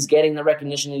 and he's getting the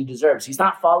recognition that he deserves. He's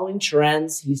not following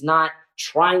trends. He's not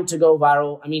trying to go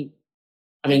viral. I mean,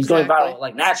 He's going viral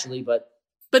like naturally, but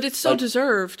it's so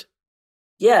deserved.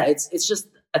 Yeah, it's just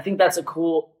I think that's a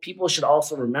cool. People should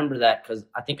also remember that because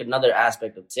I think another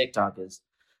aspect of TikTok is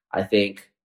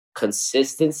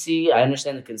consistency. I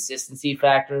understand the consistency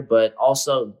factor, but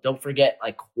also don't forget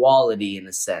like quality in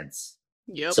a sense.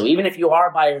 Yep. So even if you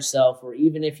are by yourself or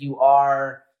even if you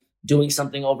are doing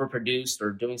something overproduced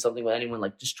or doing something with anyone,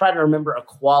 like just try to remember a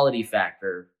quality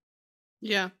factor.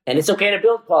 Yeah. And it's okay to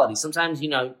build quality. Sometimes,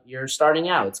 you're starting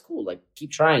out. It's cool. Like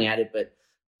keep trying at it, but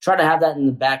try to have that in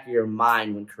the back of your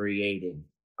mind when creating.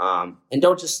 And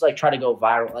don't just like try to go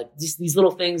viral. Like these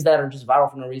little things that are just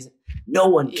viral for no reason. No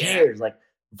one cares. Like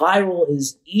viral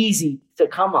is easy to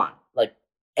come on. Like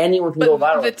anyone can go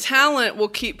viral. The talent will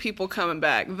keep people coming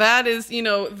back. That is, the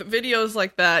videos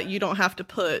like that, you don't have to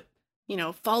put,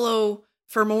 follow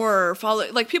for more,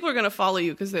 follow. Like people are going to follow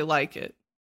you because they like it.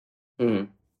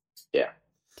 Mm-hmm. Yeah.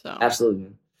 So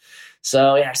absolutely.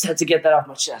 So I just had to get that off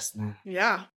my chest, man.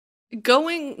 Yeah.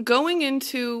 Going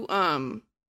into, kind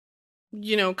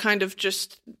of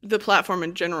just the platform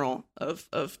in general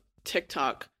of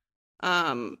TikTok.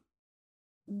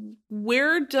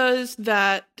 Where does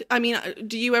that,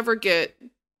 do you ever get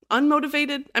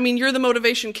unmotivated? You're the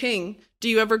motivation king. Do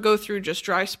you ever go through just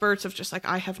dry spurts of just like,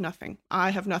 I have nothing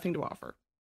to offer?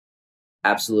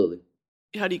 Absolutely.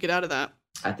 How do you get out of that?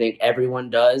 I think everyone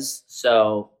does.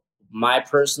 So my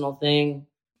personal thing,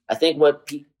 I think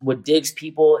what digs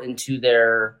people into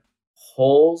their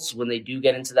holes when they do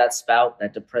get into that spout,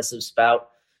 that depressive spout,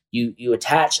 you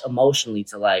attach emotionally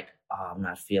to like, oh, I'm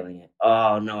not feeling it.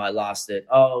 Oh no, I lost it.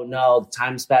 Oh no,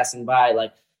 time's passing by.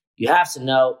 Like you have to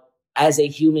know as a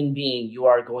human being, you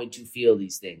are going to feel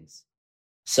these things.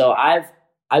 So I've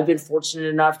been fortunate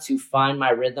enough to find my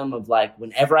rhythm of like,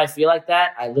 whenever I feel like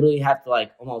that, I literally have to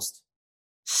like almost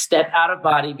step out of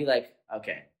body, be like,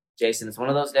 okay, Jason, it's one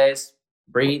of those days.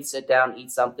 Breathe, sit down,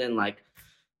 eat something, like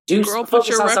put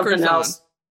your records on.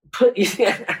 Put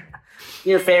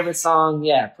your favorite song.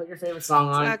 Yeah, put your favorite song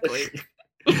on. Exactly.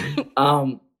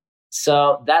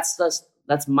 So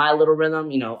that's my little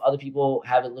rhythm. Other people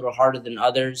have it a little harder than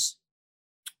others.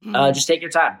 Just take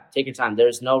your time. Take your time.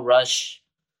 There's no rush.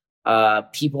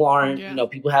 People aren't,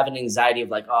 people have an anxiety of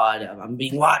like, oh, I'm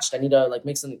being watched. I need to like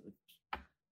make something.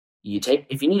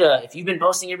 If you've been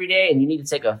posting every day and you need to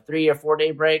take a 3 or 4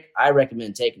 day break, I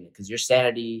recommend taking it because your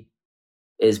sanity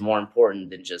is more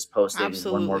important than just posting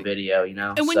one more video,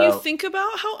 And when you think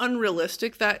about how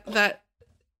unrealistic that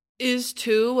is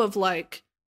too, of like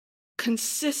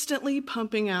consistently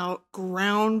pumping out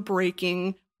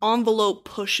groundbreaking, envelope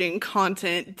pushing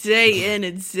content day in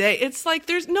and day, it's like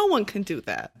no one can do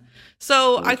that.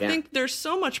 So I think there's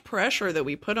so much pressure that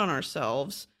we put on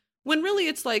ourselves when really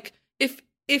it's like,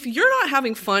 if you're not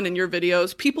having fun in your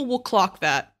videos, people will clock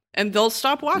that and they'll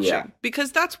stop watching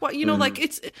because that's what, like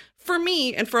it's for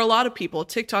me and for a lot of people,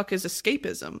 TikTok is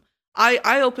escapism.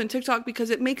 I open TikTok because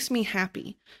it makes me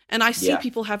happy and I see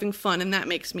people having fun and that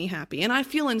makes me happy and I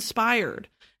feel inspired.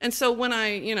 And so when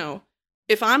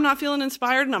if I'm not feeling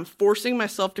inspired and I'm forcing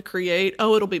myself to create,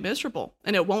 it'll be miserable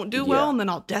and it won't do well and then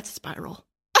I'll death spiral.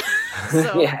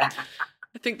 So I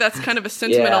think that's kind of a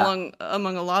sentiment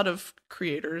among a lot of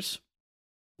creators.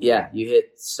 Yeah, you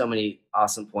hit so many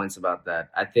awesome points about that.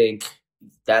 I think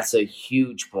that's a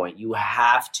huge point. You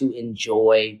have to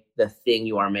enjoy the thing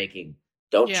you are making.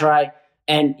 Don't try.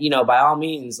 And, by all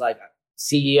means, like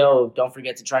CEO of Don't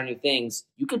Forget to Try New Things,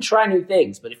 you can try new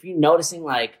things. But if you're noticing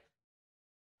like,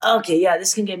 okay, yeah,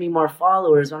 this can get me more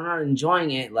followers, but I'm not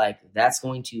enjoying it, like that's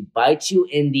going to bite you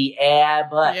in the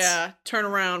butt. Yeah, turn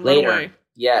around later. Right away.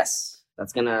 Yes,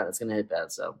 that's gonna hit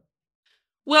bad. So,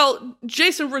 well,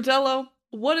 Jason Rodelo,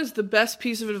 what is the best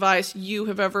piece of advice you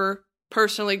have ever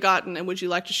personally gotten, and would you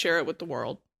like to share it with the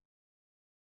world?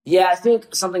 Yeah, I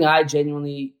think something I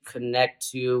genuinely connect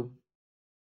to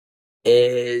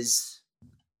is,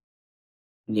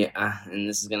 and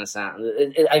this is going to sound,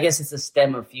 I guess it's a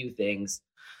stem of few things.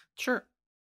 Sure.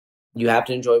 You have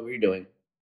to enjoy what you're doing.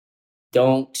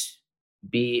 Don't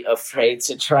be afraid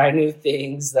to try new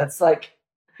things. That's like,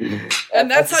 and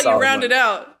that's how you round it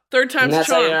out. Third time's the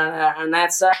charm. And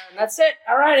that's it.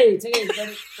 All righty. Take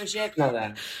it. Appreciate it. No,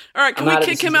 then. All right. Can we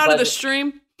kick him out of the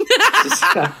stream?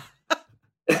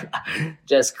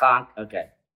 Just conk. Okay.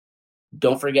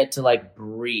 Don't forget to like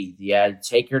breathe. Yeah.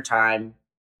 Take your time.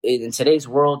 In today's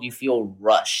world, you feel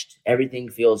rushed. Everything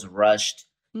feels rushed.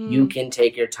 You can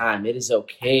take your time. It is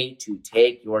okay to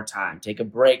take your time. Take a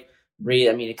break. Breathe.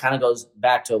 I mean, it kind of goes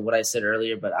back to what I said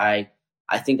earlier, but I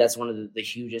think that's one of the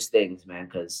hugest things, man,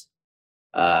 because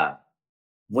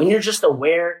when you're just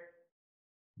aware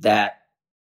that,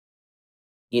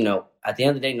 you know, at the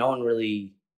end of the day, no one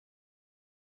really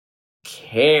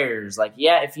cares. Like,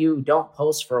 yeah, if you don't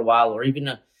post for a while or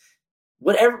even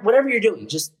whatever you're doing,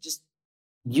 just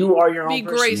you are your own person.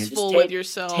 Be graceful with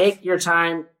yourself. Take your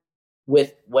time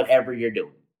with whatever you're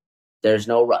doing. There's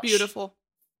no rush. Beautiful.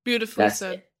 Beautifully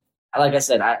said. It. Like I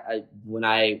said, when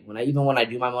I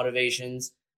do my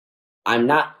motivations, I'm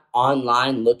not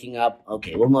online looking up,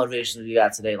 okay, what motivations we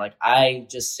got today? Like, I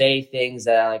just say things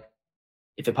that like,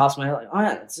 if it pops in my head, like, oh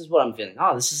yeah, this is what I'm feeling.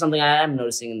 Oh, this is something I am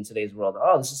noticing in today's world.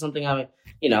 Oh, this is something I'm,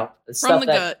 it's from stuff the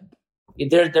gut.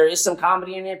 There is some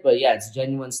comedy in it, but yeah, it's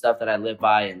genuine stuff that I live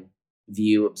by and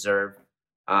view, observe.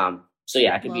 So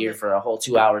yeah, I could be here for a whole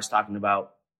 2 hours talking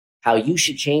about how you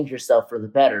should change yourself for the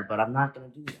better, but I'm not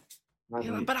going to do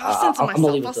that. But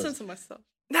I'll censor myself.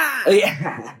 Nah.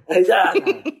 Yeah.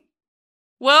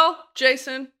 Well,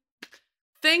 Jason,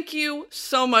 thank you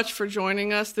so much for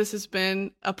joining us. This has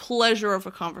been a pleasure of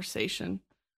a conversation.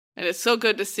 And it's so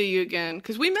good to see you again.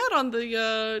 Because we met on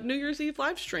the New Year's Eve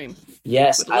live stream.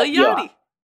 Yes. With Lil Yachty.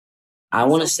 I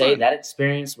want to say that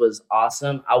experience was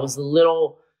awesome. I was a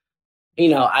little,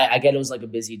 I get it was like a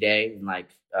busy day. And like,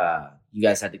 you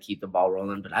guys had to keep the ball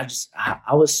rolling. But I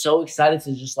was so excited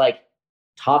to just like,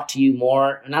 talk to you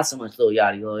more, not so much Lil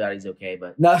Yachty. Lil Yachty's okay,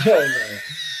 but no.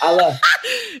 I love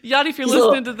Yachty. If you're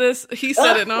listening to this, he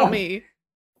said it, not me.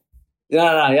 No,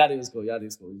 Yachty was cool.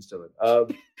 He's chilling. What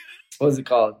was it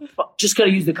called? Just could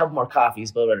have used a couple more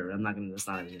coffees, but whatever. I'm not gonna. That's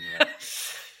not even that.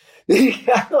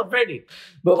 I love Brittany,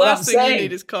 but what I'm saying, you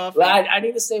need is coffee. I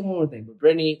need to say one more thing, but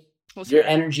Brittany, your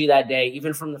energy that day,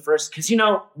 even from the first, because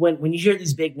when you hear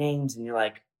these big names and you're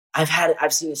like,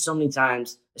 I've seen it so many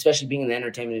times, especially being in the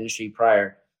entertainment industry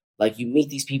prior. Like you meet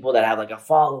these people that have like a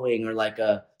following or like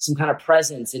some kind of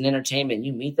presence in entertainment.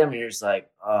 You meet them and you're just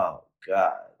like, oh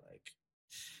God,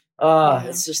 like,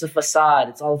 it's just a facade.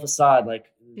 It's all a facade. Like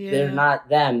they're not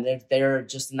them. They're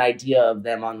just an idea of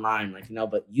them online. Like,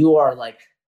 but you are like,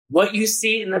 what you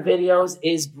see in the videos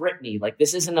is Brittany. Like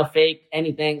this isn't a fake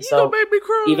anything. So made me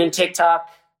cry. Even TikTok,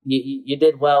 you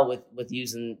did well with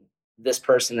using this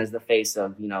person as the face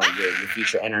of, your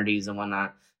future entities and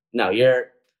whatnot. No,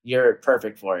 you're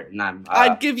perfect for it. And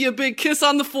I'd give you a big kiss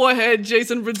on the forehead,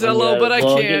 Jason Rodelo, but I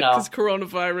can't because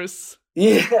coronavirus.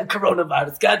 Yeah,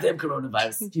 coronavirus. Goddamn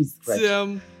coronavirus. Jesus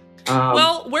Christ.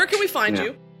 Well, where can we find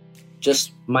you?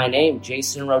 Just my name,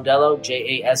 Jason Rodelo,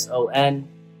 JASON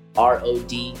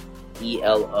RODELO.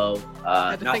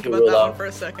 I had to think about that one for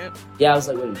a second. Yeah, I was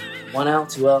like, wait a minute. 1 L,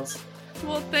 2 L's.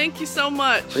 Well, thank you so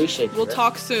much. Appreciate you. We'll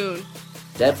talk soon.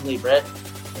 Definitely, Britt.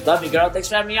 Love you, girl. Thanks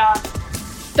for having me on.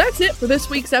 That's it for this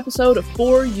week's episode of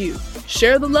For You.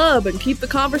 Share the love and keep the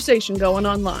conversation going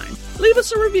online. Leave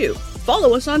us a review.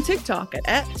 Follow us on TikTok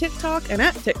at TikTok and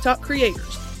at TikTok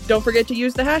Creators. Don't forget to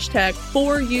use the hashtag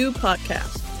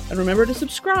 #ForYouPodcast. And remember to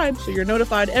subscribe so you're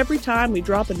notified every time we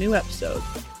drop a new episode.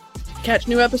 Catch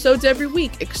new episodes every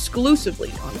week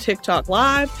exclusively on TikTok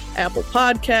Live, Apple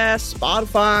Podcasts,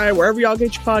 Spotify, wherever y'all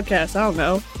get your podcasts. I don't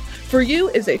know. For You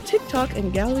is a TikTok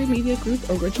and Gallery Media Group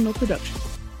original production.